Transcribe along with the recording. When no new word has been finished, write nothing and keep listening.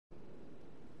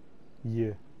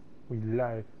Yeah, we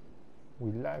live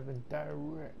and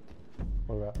direct.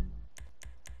 Alright,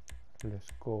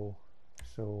 let's go.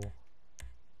 So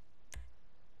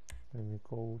let me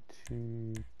go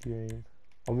to game.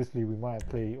 Obviously we might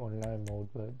play online mode,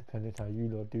 but depending how you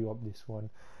lot do up this one.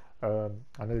 I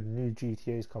know the new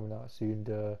GTA is coming out soon,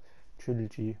 the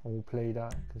trilogy, and we'll play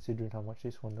that considering how much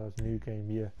this one does. New game,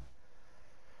 yeah.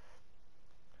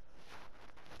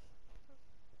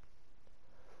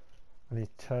 I need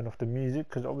to turn off the music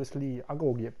because obviously I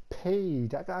gotta get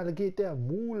paid. I gotta get that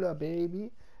moolah,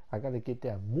 baby. I gotta get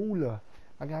that moolah.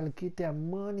 I gotta get that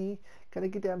money. Gotta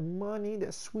get that money,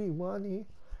 that sweet money.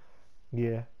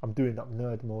 Yeah, I'm doing up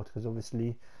nerd mode because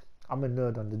obviously I'm a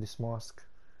nerd under this mask.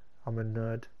 I'm a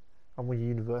nerd. I'm a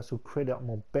universal credit. I'm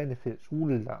on benefits. All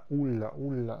of that. All of that.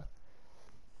 All of that.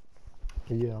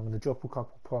 But yeah, I'm gonna drop a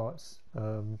couple parts.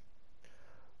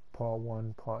 Part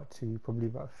 1, part 2, probably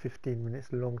about 15 minutes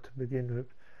long to begin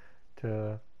with,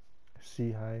 to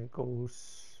see how it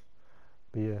goes.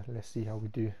 But yeah, let's see how we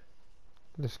do.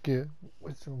 Let's get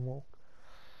with some more.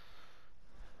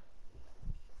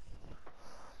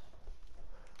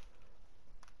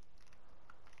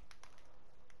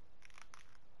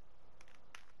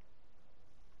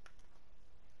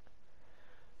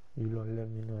 You lot let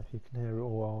me know if you can hear it,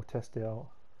 or I'll test it out.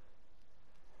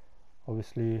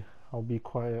 Obviously I'll be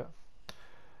quiet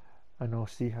and I'll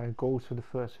see how it goes for the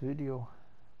first video.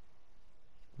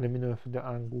 Let me know if the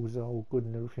angles are all good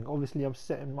and everything. Obviously I'm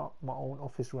setting up my own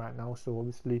office right now, so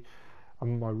obviously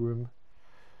I'm in my room,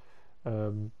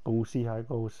 but we'll see how it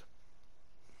goes.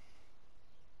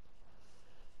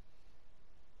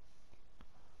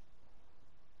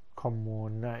 Come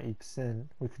on, 90%.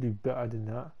 We could do better than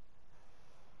that.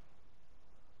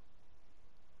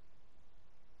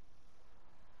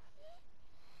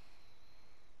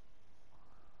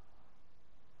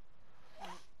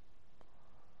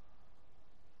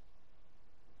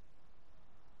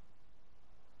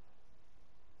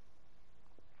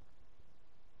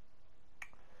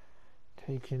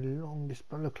 Taking long. This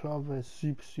balaclava is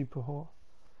super hot.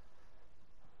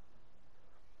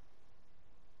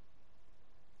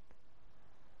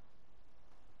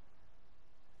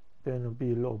 Then there'll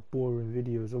be a lot of boring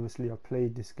videos. Obviously I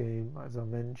played this game as I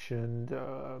mentioned.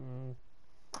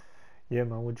 Yeah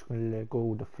man, we're just gonna let go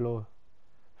with the flow.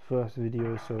 First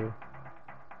video, so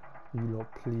you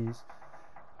lot please.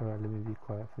 Alright, let me be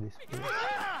quiet for this bit. Get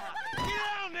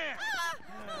down there!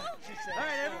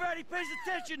 Alright, everybody pays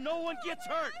attention, no one gets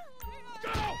hurt! Go!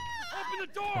 Open the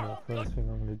door! First thing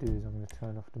I'm gonna do is I'm gonna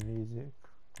turn off the music.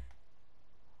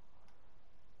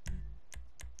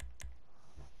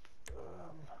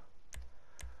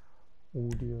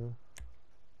 Audio.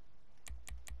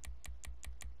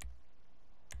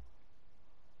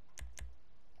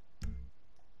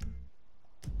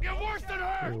 You're worse than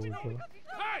hurt!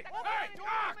 Hey!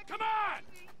 Come on!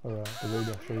 Alright, the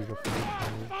radio shows up in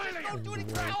the way.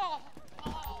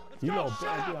 You lot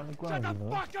better get on the ground, you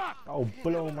know. I'll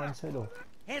blow man's head off.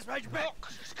 Hands behind your back!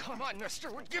 Come on,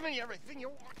 mister, we're giving you everything you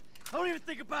want. Don't even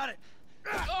think about it!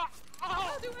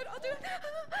 I'll do it, I'll do it.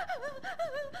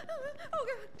 Oh,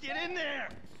 God. Get in there!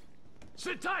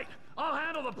 Sit tight! I'll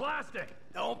handle the blasting!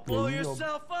 Don't blow you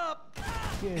yourself up!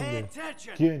 Get in Pay there.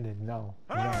 attention! Get in there now.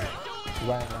 Now.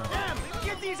 Right now. Em,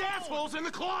 get these assholes in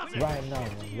the closet! Right now.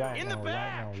 Right In now. the Right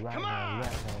back. now. Right Come now. on.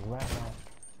 Right now. Right now.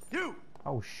 You!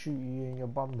 I'll shoot you in your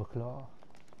bumper claw.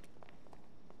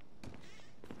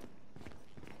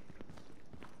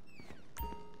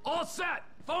 All set!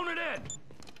 Phone it in!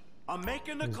 I'm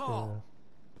making the call.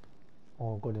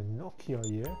 Oh, got a Nokia,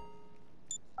 yeah?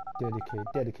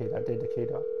 Dedicate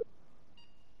that.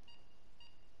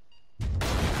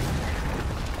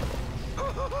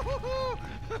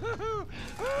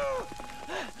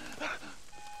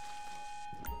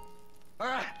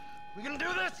 Alright, we gonna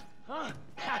do this? Huh?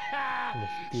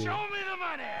 Let's do it. Show me the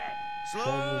money! Show me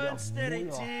Slow that and steady,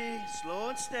 moolah. T. Slow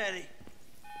and steady.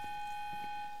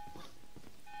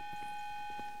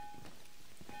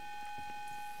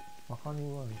 I can't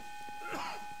even run.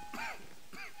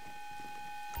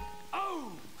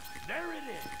 Oh! There it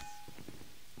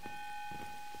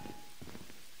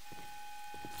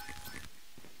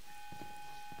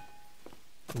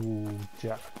is! Ooh,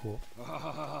 jackpot.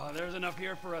 Oh, there's enough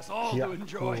here for us all Yeah, to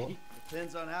enjoy. cool.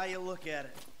 Depends on how you look at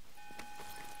it.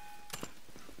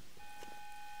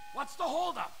 What's the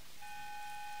holdup?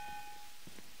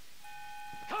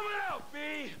 Coming out, B!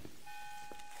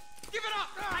 Give it up!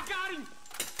 I got him!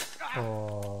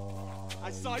 Oh,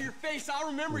 I saw your face, I'll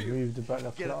remember you. moved the Get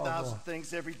 1,000 balaclava.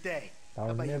 things every day. That How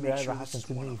would about you never make ever sure happen this is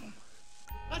to one me. of them?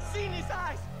 I've seen his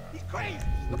eyes! He's crazy!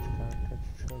 Switch character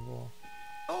to Trevor.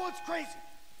 Oh, it's crazy.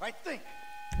 Right, think.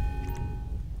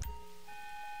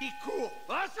 Be cool.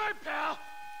 That's right, pal.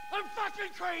 I'm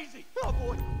fucking crazy. Oh,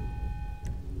 boy.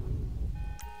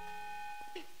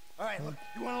 All right, look,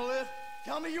 you want to live?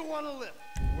 Tell me you want to live.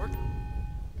 Work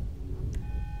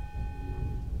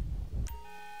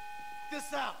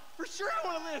this out. For sure I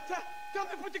want to live. Tell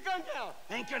me to put the gun down.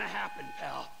 Ain't gonna happen,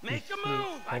 pal. Make a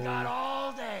move. I got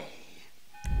all day.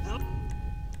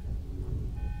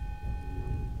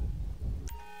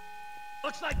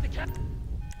 Looks like the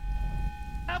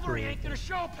cavalry ain't gonna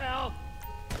show, pal.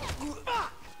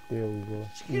 Fuck! There we go.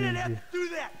 You didn't have to do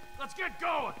that. Let's get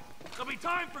going. There'll be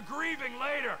time for grieving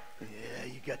later. Yeah,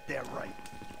 you got that right.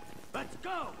 Let's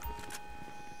go.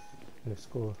 Let's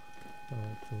go.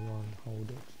 To run.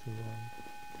 Hold X to run.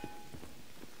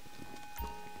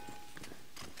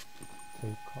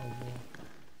 Take cover.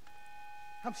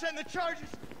 I'm setting the charges.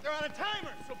 They're on a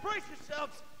timer, so brace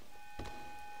yourselves.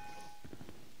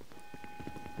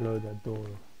 Blow that door.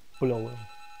 Blow him.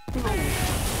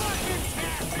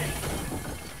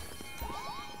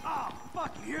 Oh,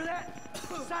 fuck, you hear that?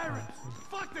 Sirens.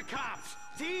 Fuck the cops.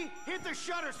 See? Hit the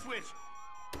shutter switch.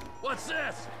 What's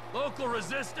this? Local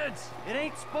resistance? It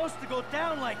ain't supposed to go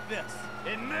down like this.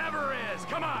 It never is.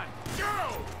 Come on,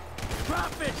 go!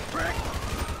 Drop it, prick!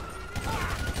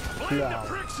 Blame Yeah. the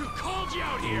pricks who called you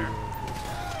out here.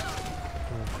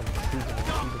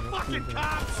 Dumb fucking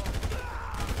cops!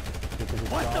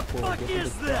 What the fuck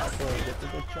is this? Get to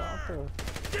the chopper.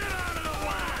 Get out of the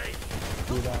way!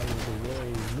 Get out of the way.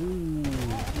 Move.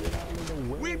 Get out of the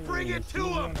way. We bring it to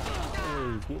him.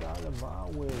 Get out of my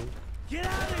way. Get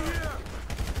out of here!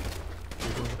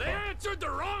 They answered the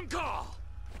wrong call.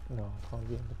 No, I can't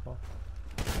get in the car.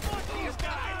 Fuck these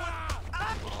guys!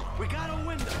 We got a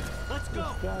window. Let's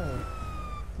go. This guy,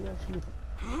 he actually...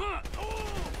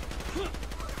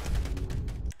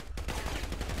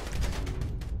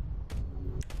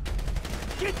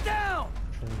 Get down!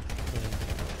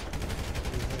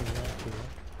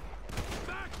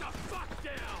 Back the fuck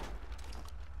down.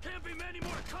 Can't be many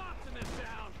more cops in this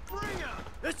town. Bring him!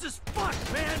 This is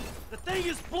fucked, man! The thing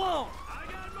is blown! I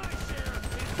got my share.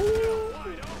 It's still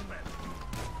wide open.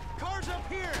 Car's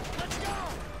up here! Let's go!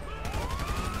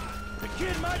 The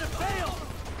kid might have failed!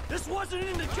 This wasn't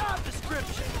in the job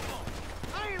description!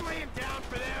 I ain't laying down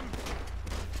for them!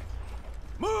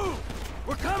 Move!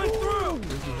 We're coming through!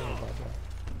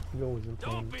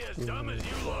 Don't be as dumb as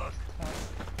you look.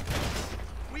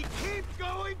 We keep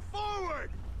going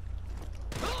forward!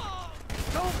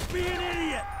 Don't be an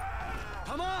idiot!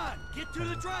 Come on, get to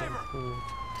the driver!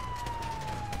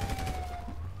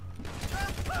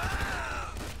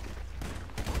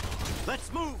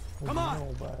 Let's move! Come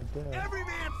on! Every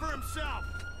man for himself!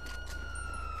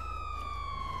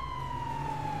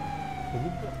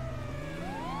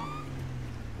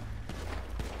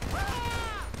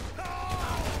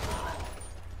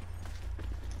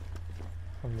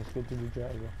 Let's get to the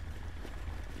driver.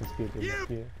 Let's get it. Let's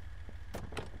get.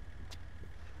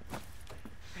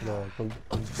 No,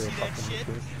 See that shit?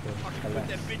 Fucking put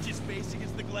that bitch's face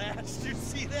against the glass. Did you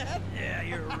see that? Yeah,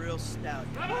 you're a real stout.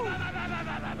 Fuck,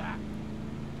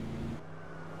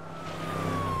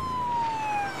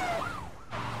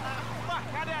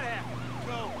 How'd that happen?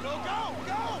 Go, go, go,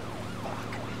 go!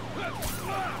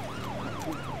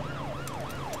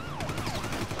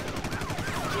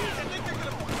 Jeez, I think they're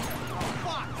gonna... Oh,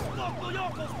 fuck! Local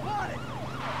yokel spotted!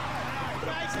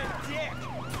 Guy's a dick!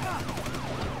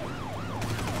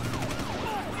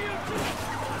 Fuck you, too!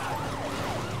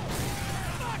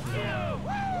 Fuck you!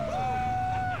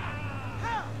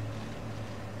 Help!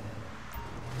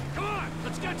 come on,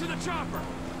 let's get to the chopper.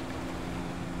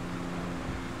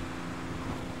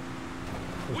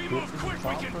 We move quick,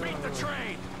 we can beat the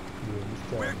train.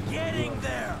 We're getting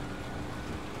there!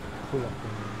 Pull up.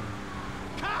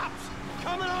 Cops!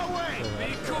 Coming our way!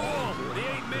 Be cool. They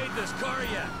ain't made this car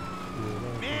yet.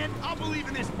 Man, I'll believe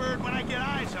in this bird when I get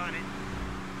eyes on it.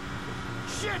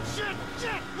 Shit, shit,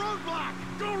 shit! Roadblock!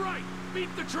 Go right.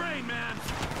 Beat the train, man.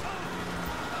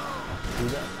 Do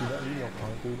that, you don't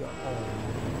want to do that. Oh.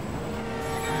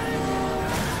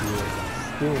 Yeah,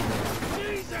 still,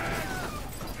 man. Jesus!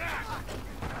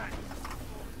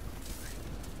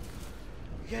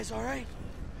 You guys all right?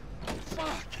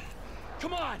 Fuck.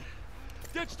 Come on.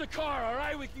 Ditch the car, all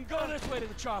right? We can go this way to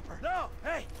the chopper. No!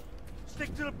 Hey!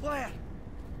 Stick to the plan!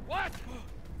 What?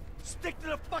 Stick to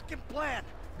the fucking plan!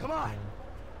 Come on!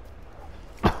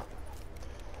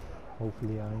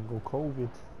 Hopefully I ain't go COVID.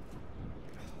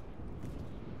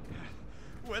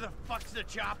 Where the fuck's the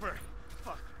chopper?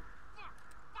 Fuck. Fuck.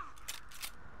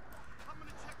 I'm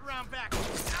gonna check around back.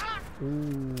 Ah!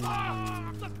 Ooh.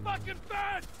 Ah, the fucking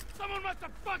fence! Someone must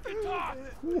have fucking talked!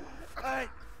 Alright,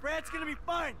 Brad's gonna be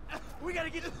fine. We gotta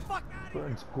get the fuck out of here.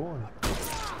 Brad's gone.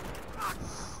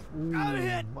 I'm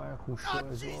hit. Ooh, Michael shot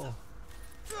as well.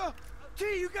 T,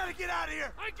 you gotta get out of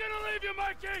here. I'm gonna leave you,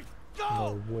 Mikey! Go!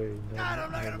 No way, no, God,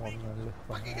 I'm not no gonna one be man left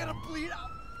fucking behind. gonna bleed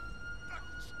out.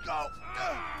 Go!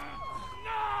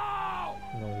 No!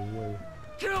 No way.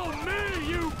 Kill me,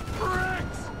 you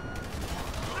pricks!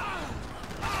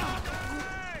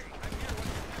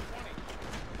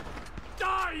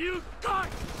 Die, you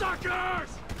cocksuckers!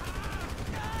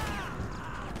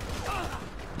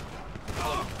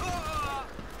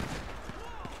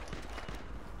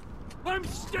 I'm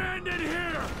standing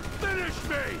here! Finish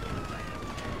me!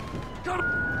 Come!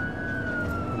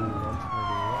 Ooh,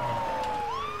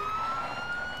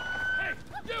 Hey,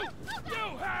 you!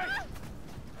 Hey!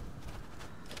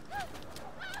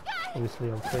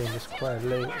 obviously I'm playing this quite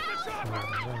late. I'm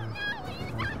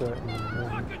 30 in the morning.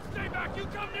 Fucking stay back! You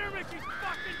come near me, she's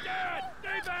fucking dead!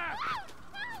 Stay back!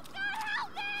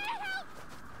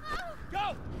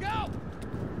 Go! Go!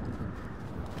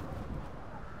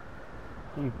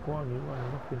 Keep going, you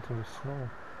running up into the snow.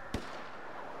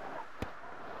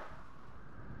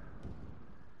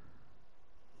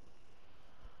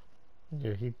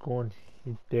 Yeah, he's gone,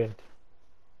 he's dead.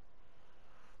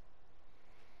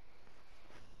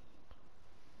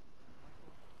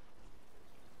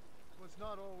 Was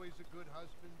not always a good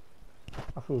husband,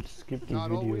 I thought to skip these not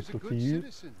videos, always a but for good you,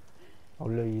 citizen. I'll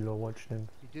let you lot watch them.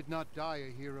 He did not die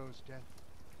a hero's death,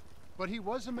 but he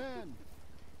was a man.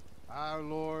 Our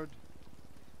Lord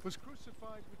was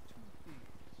crucified with 2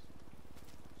 thieves.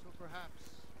 So perhaps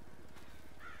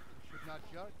we should not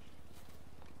judge.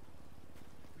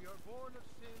 We are born of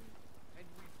sin and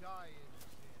we die in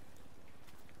sin.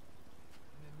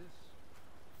 And in this,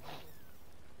 Michael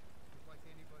is like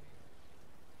anybody else.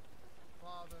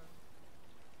 Father,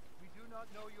 we do not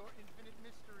know your infinite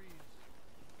mysteries,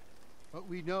 but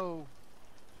we know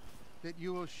that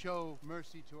you will show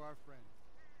mercy to our friend.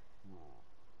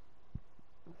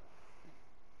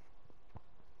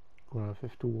 Grand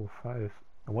Theft Auto 5.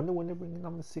 I wonder when they're bringing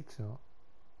number 6 out.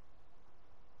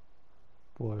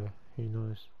 Boy, who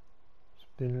knows. It's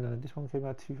been this one came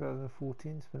out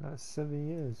 2014. It's been like 7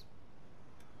 years.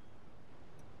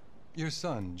 Your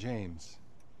son, James.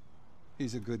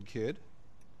 He's a good kid.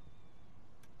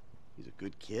 He's a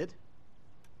good kid?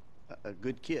 A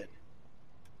good kid?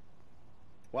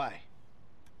 Why?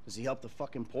 Does he help the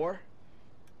fucking poor?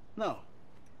 No.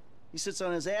 He sits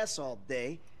on his ass all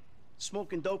day,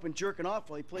 smoking dope and jerking off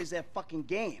while he plays that fucking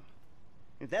game.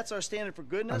 If that's our standard for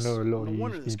goodness, I know a lot no of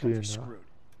wonder you this be doing country's that. screwed.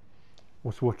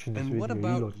 Was watching this And video, what you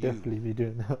about lot you? definitely be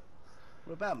doing that.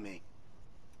 What about me?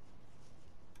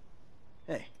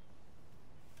 Hey.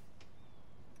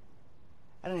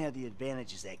 I don't have the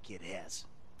advantages that kid has.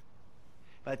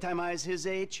 By the time I was his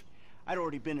age, I'd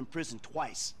already been in prison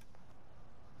twice.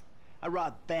 I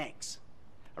robbed banks.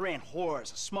 I ran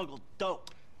whores. I smuggled dope.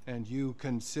 And you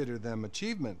consider them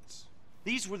achievements.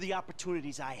 These were the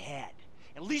opportunities I had.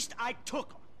 At least I took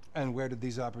them. And where did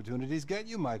these opportunities get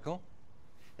you, Michael?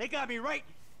 They got me right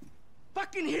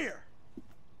fucking here.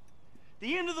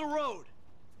 The end of the road.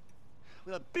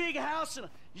 With a big house and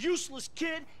a useless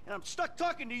kid, and I'm stuck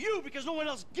talking to you because no one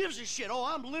else gives a shit. Oh,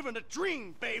 I'm living a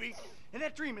dream, baby. And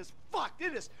that dream is fucked.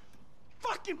 It is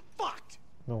fucking fucked.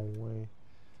 No way.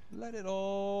 Let it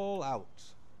all out.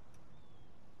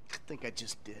 I think I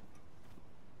just did.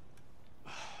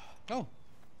 Oh.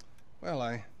 Well,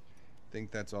 I think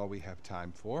that's all we have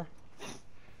time for.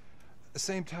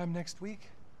 Same time next week?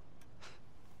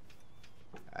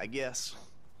 I guess.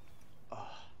 I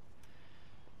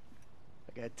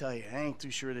gotta tell you, I ain't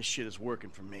too sure this shit is working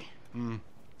for me.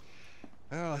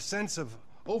 Well, a sense of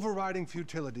overriding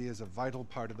futility is a vital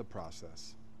part of the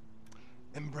process.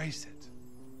 Embrace it.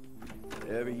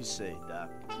 Whatever you say, Doc.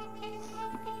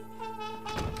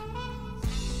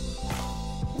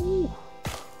 Ooh.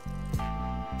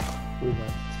 We're about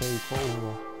to take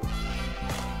over.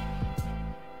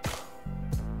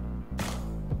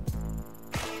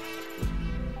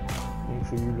 Make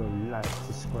sure you lot like,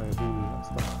 subscribe, all that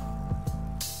stuff.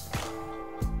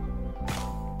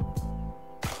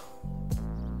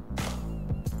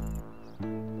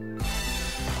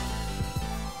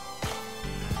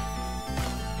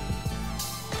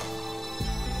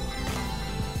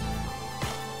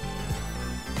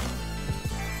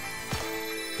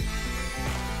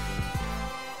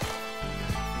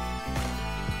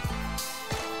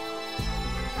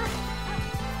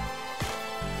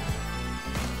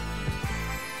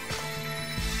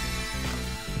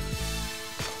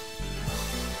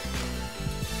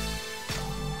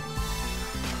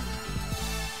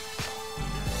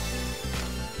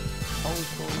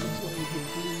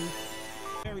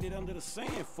 under the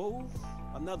sand, fool.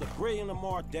 Another brilliant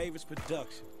Lamar Davis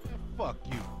production. Fuck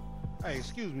you. Hey,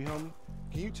 excuse me, homie.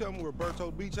 Can you tell me where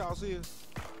Berto Beach House is?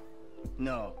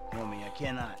 No, homie, I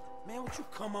cannot. Man, would you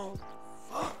come on?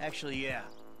 Fuck. Actually, yeah.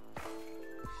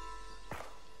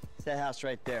 It's that house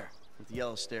right there with the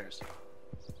yellow stairs.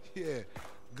 Yeah.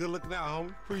 Good looking out,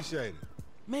 homie. Appreciate it.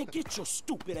 Man, get your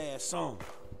stupid ass on.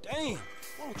 Damn.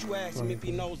 Why don't you ask him if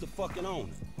he knows the fucking owner?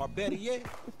 Or better yet,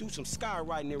 do some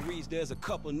skywriting that reads there's a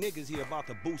couple niggas here about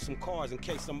to boost some cars in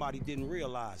case somebody didn't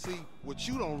realize. See, what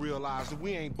you don't realize is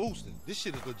we ain't boosting. This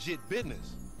shit is legit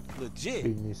business. Legit?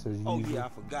 Business as Oh usual. yeah, I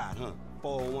forgot, huh?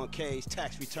 401ks,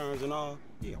 tax returns and all?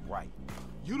 Yeah, right.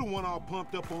 You the one all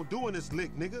pumped up on doing this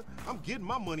lick, nigga. I'm getting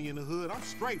my money in the hood. I'm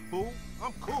straight, fool.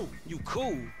 I'm cool. You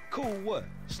cool? Cool what?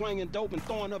 Slinging dope and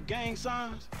throwing up gang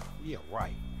signs? Yeah,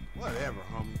 right. Whatever,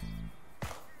 homie.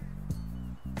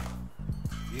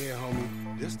 Yeah,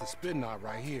 homie. This the spin knot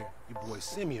right here. Your boy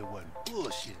Simeon wasn't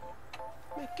bullshit.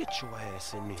 Man, get your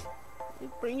ass in there.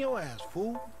 Bring your ass,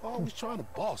 fool. Always trying to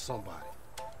boss somebody.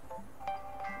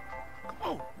 Come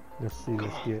on. Let's see,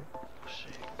 let's get.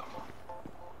 Shit, come on.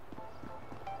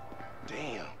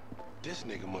 Damn. This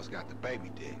nigga must got the baby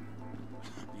dick.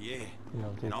 Yeah. Yeah,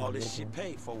 I'll take And all my this dick, shit man.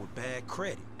 paid for with bad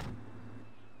credit.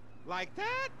 Like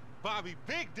that? Bobby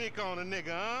big dick on a nigga,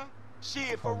 huh?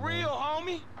 Shit, for Oh, man. real,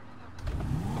 homie.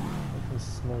 I'm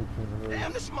smoking.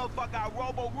 Damn, this motherfucker got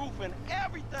robo-roof and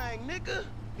everything, nigga.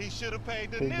 He should have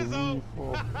paid the Big nizzo. leaf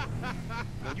or-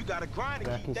 Man, you gotta grind to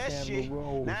Back keep in that San shit.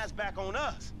 Rose. Now it's back on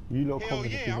us. You lot Hell comment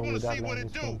if yeah, you I know wanna where that see what line it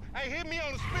is do. from. Hey, hit me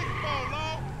on the speakerphone,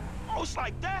 Long. Oh, it's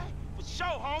like that? For sure,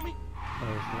 homie.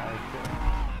 Oh, it's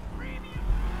like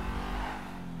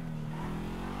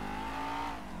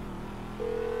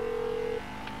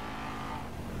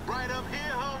Right up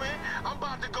here, homie. I'm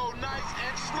about to go nice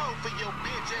and slow for your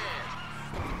bitch ass.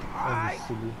 All right.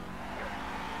 obviously.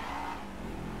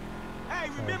 Hey,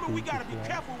 remember, we gotta be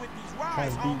careful with these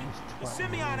rides, Can't beat homie. this The twat,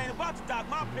 Simeon man. ain't about to dock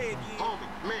my pay again.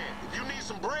 Homie, man, if you need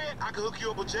some bread, I can hook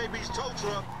you up with JB's tow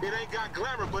truck. It ain't got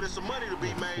glamour, but it's some money to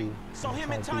be made. So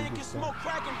him and Tanya can smoke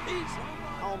crack in peace?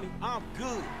 Homie, I'm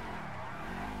good.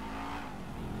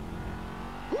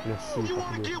 Let's see You if I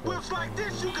wanna can get get whips that. like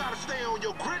this, you gotta stay on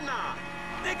your gridiron.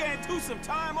 Nigga ain't do some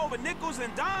time over nickels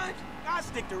and dimes? I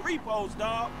stick to repos,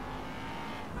 dog.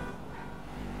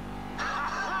 Ha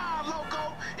ha,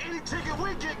 loco. Any ticket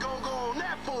we get gon' go on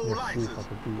that fool Let's see if I license.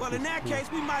 can beat Well, in this that shit.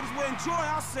 case, we might as well enjoy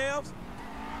ourselves.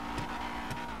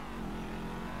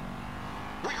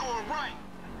 We going right.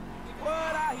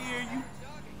 What? I hear you.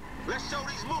 Let's show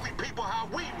these movie people how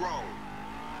we roll.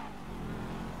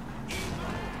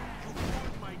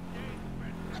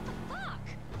 What the fuck?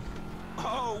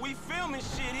 Oh, we filming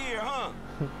shit here, huh?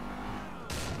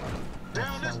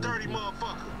 Down this dirty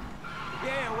motherfucker.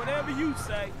 Yeah, whatever you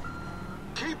say.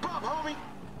 Keep up, homie.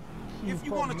 If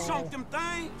you wanna chunk them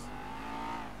things.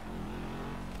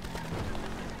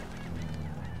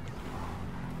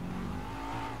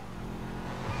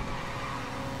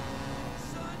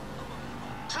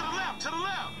 To the left, to the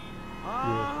left.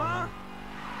 Uh-huh.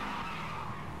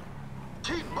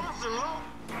 Keep busting, low.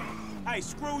 Hey,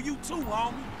 screw you too,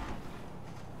 homie.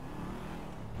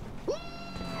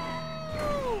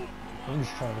 I'm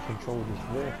just trying to control this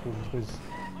vehicle because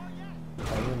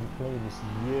I remember playing this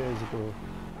years ago.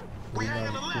 We When hang I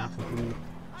on the couldn't left. complete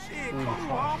Shit, all the cool,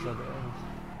 tasks homie. at the end.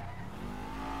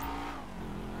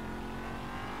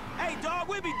 Hey, dog,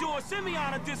 we be doing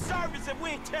Simeon a disservice if we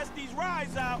ain't test these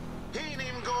rides out. He ain't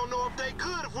even gonna know if they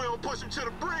good if we don't push him to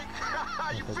the brink.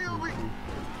 You feel me?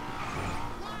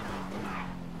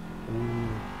 Ooh.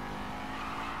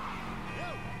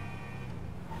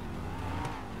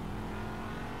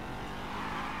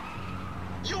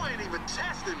 You ain't even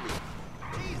testing me.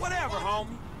 Whatever,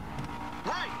 homie.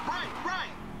 Right.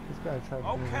 This guy tried to do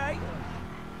Okay.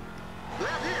 it.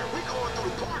 Left here, we going through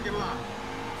the parking lot.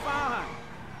 Fine.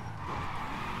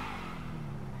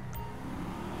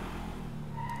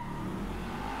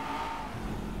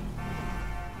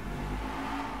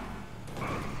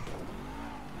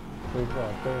 So far,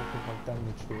 I don't think I've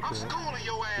damaged it I'm yet. schooling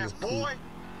your ass, We'll see. boy.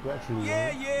 You actually Yeah,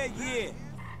 won't. yeah.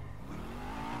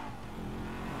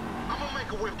 I'm gonna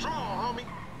make a withdrawal, homie.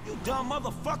 You dumb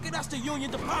motherfucker, that's the Union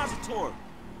Depository.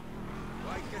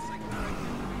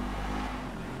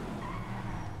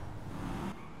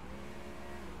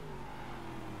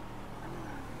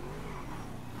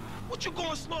 What you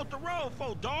going slow up the road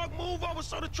for, dog? Move over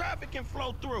so the traffic can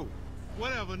flow through.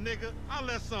 Whatever, nigga. I'll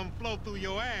let something flow through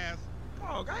your ass.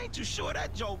 Dog, I ain't too sure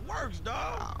that joke works,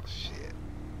 dog. Oh, shit.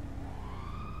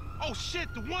 Oh,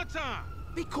 shit, the one time.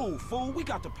 Be cool, fool. We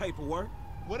got the paperwork.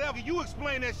 Whatever, you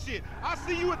explain that shit. I'll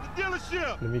see you at the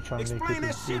dealership. Let me try and make Explain it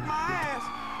that shit my ass.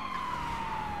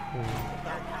 We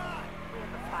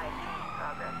have a 5 change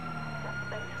progress.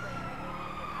 Suspect claiming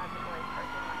depository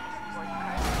parking lot sports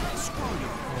car. Screw you.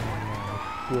 Oh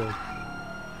my god.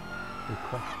 They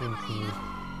crashed into me.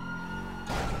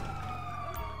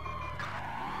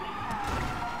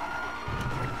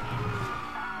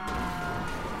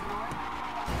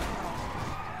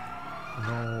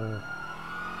 No.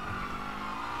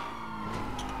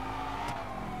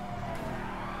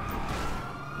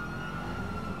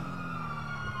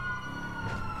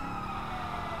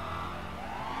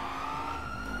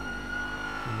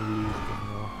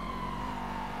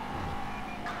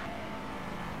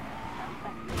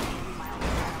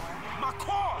 My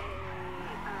car!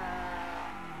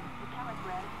 Metallic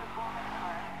red performance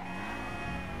car.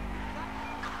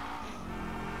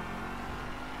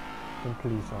 Some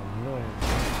police are annoying.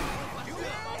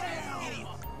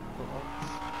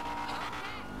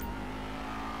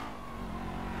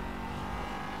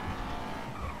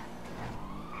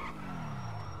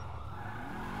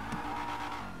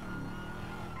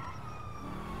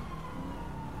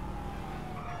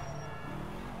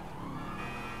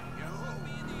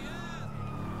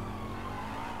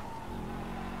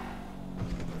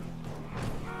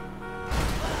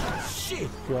 Shit!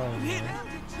 Going, Hit man.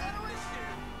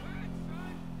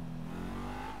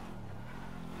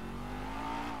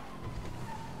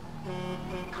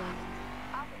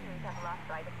 Officers have lost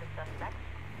sight of the suspect.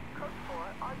 Code 4,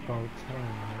 all units About to time,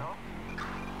 man. control.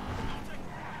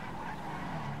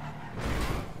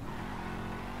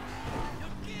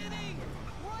 You're kidding!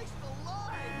 Christ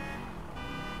alive!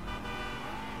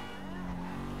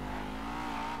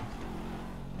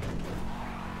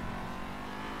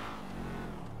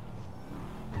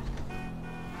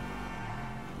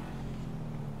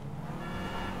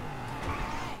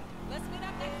 Let's meet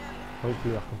up there.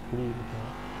 Hopefully I complete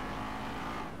that.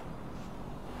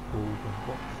 All the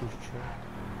boxes checked.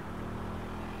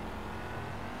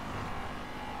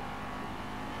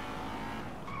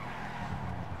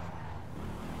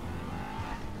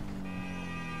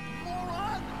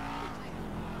 Moron!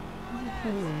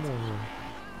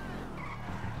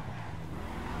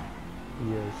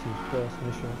 Yeah, it's his first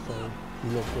mission, so he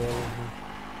looked there with me.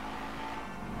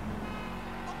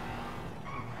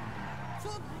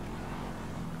 Fuck!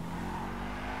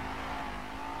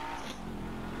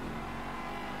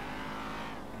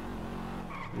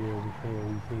 Yeah, we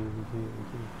here.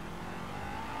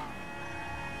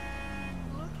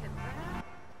 Look at that.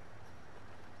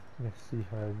 Let's see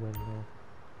how it went now.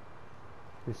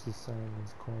 This is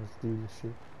Simon's Cars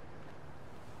dealership.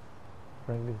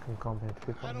 Bring Lincoln Company to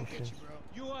pick I up don't get missions. you, bro.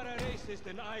 You are a racist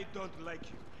and I don't like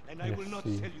you. And I Let's will not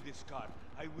see. sell you this car.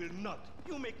 I will not.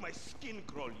 You make my skin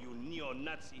crawl, you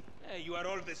neo-Nazi. You are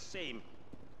all the same.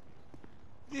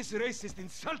 This racist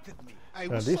insulted me. Hey,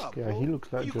 Now what's this up, guy, bro? he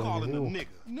looks like you Jonah calling Hill. him nigga?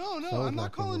 No, Sounds I'm like not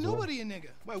him calling as well. nobody a nigga.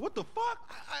 Wait, what the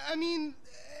fuck? I mean,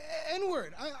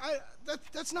 N-word.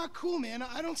 That's not cool, man.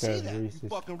 I don't see That's that. racist. You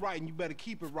fucking right, and you better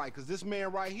keep it right, because this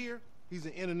man right here, he's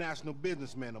an international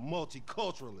businessman, a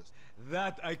multiculturalist.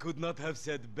 That I could not have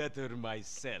said better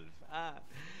myself.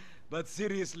 But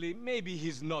seriously, maybe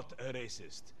he's not a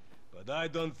racist. But I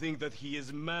don't think that he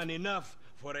is man enough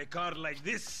for a car like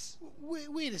this.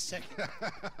 Wait a second.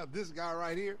 This guy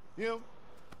right here, him?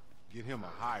 Get him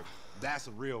a hybrid. That's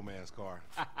a real man's car.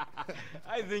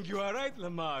 I think you are right,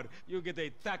 Lamar. You get a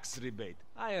tax rebate.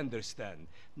 I understand.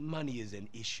 Money is an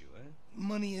issue, eh?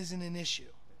 Money isn't an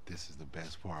issue. This is the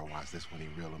best part. Watch this when he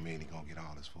reel him in. He gonna get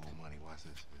all his full money. Watch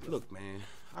this. Look, man,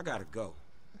 I gotta go.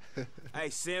 Hey,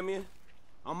 Simeon,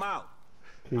 I'm out.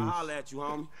 Peace. I'll holler at you,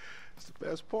 homie. It's the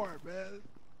best part, man.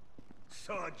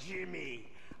 So, Jimmy,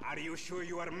 are you sure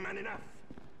you are man enough?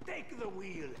 Take the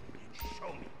wheel and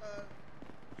show me.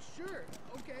 Sure.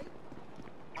 Okay.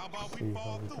 How about See we how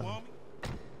fall we through, come. homie?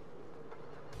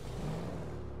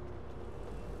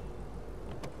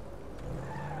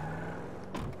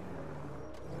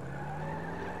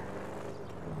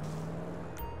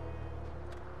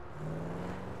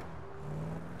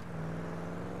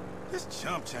 This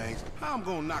chump change. How I'm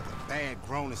gonna knock a bad,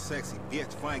 grown and sexy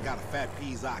bitch if I ain't got a fat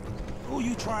Pizzaki? Who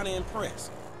you trying to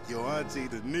impress? Your auntie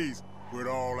Denise, with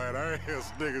all that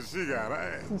ass, nigga, she got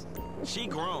ass. She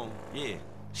grown, yeah.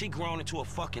 She grown into a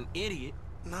fucking idiot.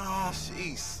 No,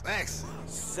 she's sexy.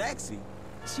 Sexy?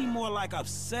 She more like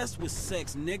obsessed with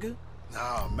sex, nigga.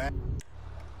 Nah, man.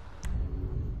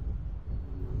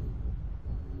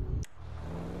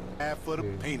 Bad for the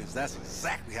penis. That's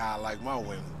exactly how I like my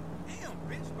women. Damn,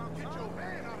 bitch, about to get your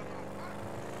man out of my pocket.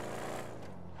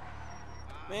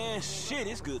 Man, shit,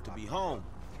 it's good to be home.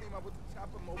 Came up with the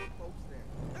top of more folks there.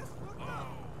 That's fucked up.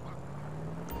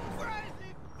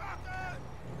 Crazy fucker!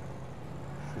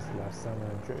 She's like San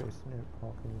Andreas,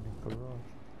 parking in the garage.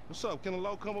 What's up? Can a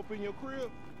low come up in your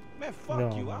crib? Man, fuck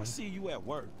No, you. man. I'll see you at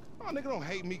work. Oh, nigga, don't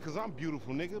hate me because I'm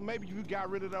beautiful, nigga. Maybe if you got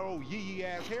rid of that old yee-yee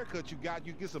ass haircut you got,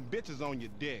 you get some bitches on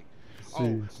your dick.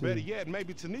 Better yet,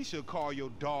 maybe Tanisha will call your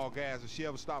dog ass if she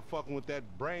ever stop fucking with that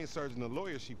brain surgeon, the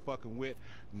lawyer she fucking with,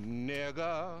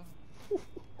 nigga.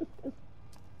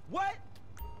 What?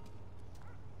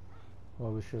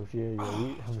 Well, we should,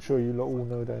 I'm sure you lot all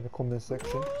know that in the comment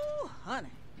section. Ooh, honey.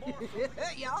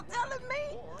 Y'all telling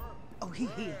me? Oh, he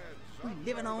here. We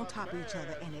living on top of each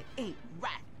other and it ain't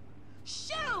right.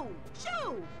 Shoo!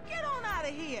 Shoo! Get on out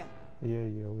of here! Yeah,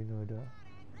 we know that.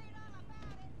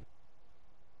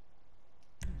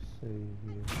 Save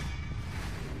here.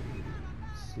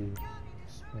 See.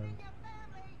 Expand.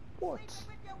 What?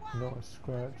 Not a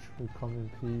scratch. We come in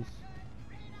peace.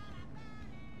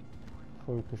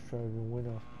 Focus driving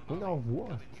winner. Winner of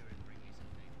what?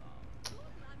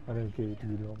 I don't get it,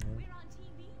 you lot, man.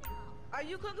 Are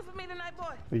you cooking for me tonight,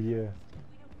 boy? But yeah,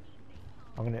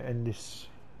 I'm gonna end this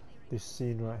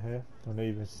scene right here. I'm not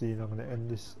even scene. I'm gonna end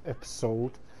this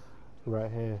episode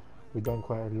right here. We've done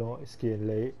quite a lot. It's getting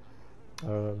late.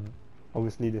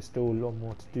 Obviously, there's still a lot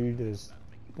more to do. There's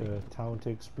the town to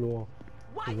explore.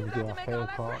 We're gonna do our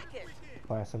haircut,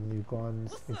 buy some new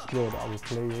guns, explore the other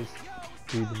players,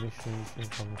 do the missions,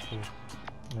 and come through.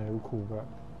 Yeah, we'll call back.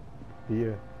 But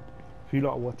yeah, if you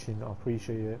lot are watching, I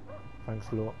appreciate it. Thanks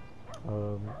a lot.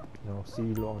 I'll see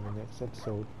you lot on the next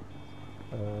episode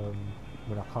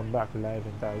when I come back live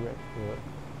and direct.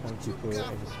 But thank you for any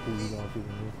support you lot are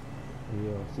giving me.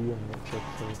 Yeah, I'll see you on the next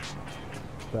episode.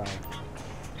 Bye.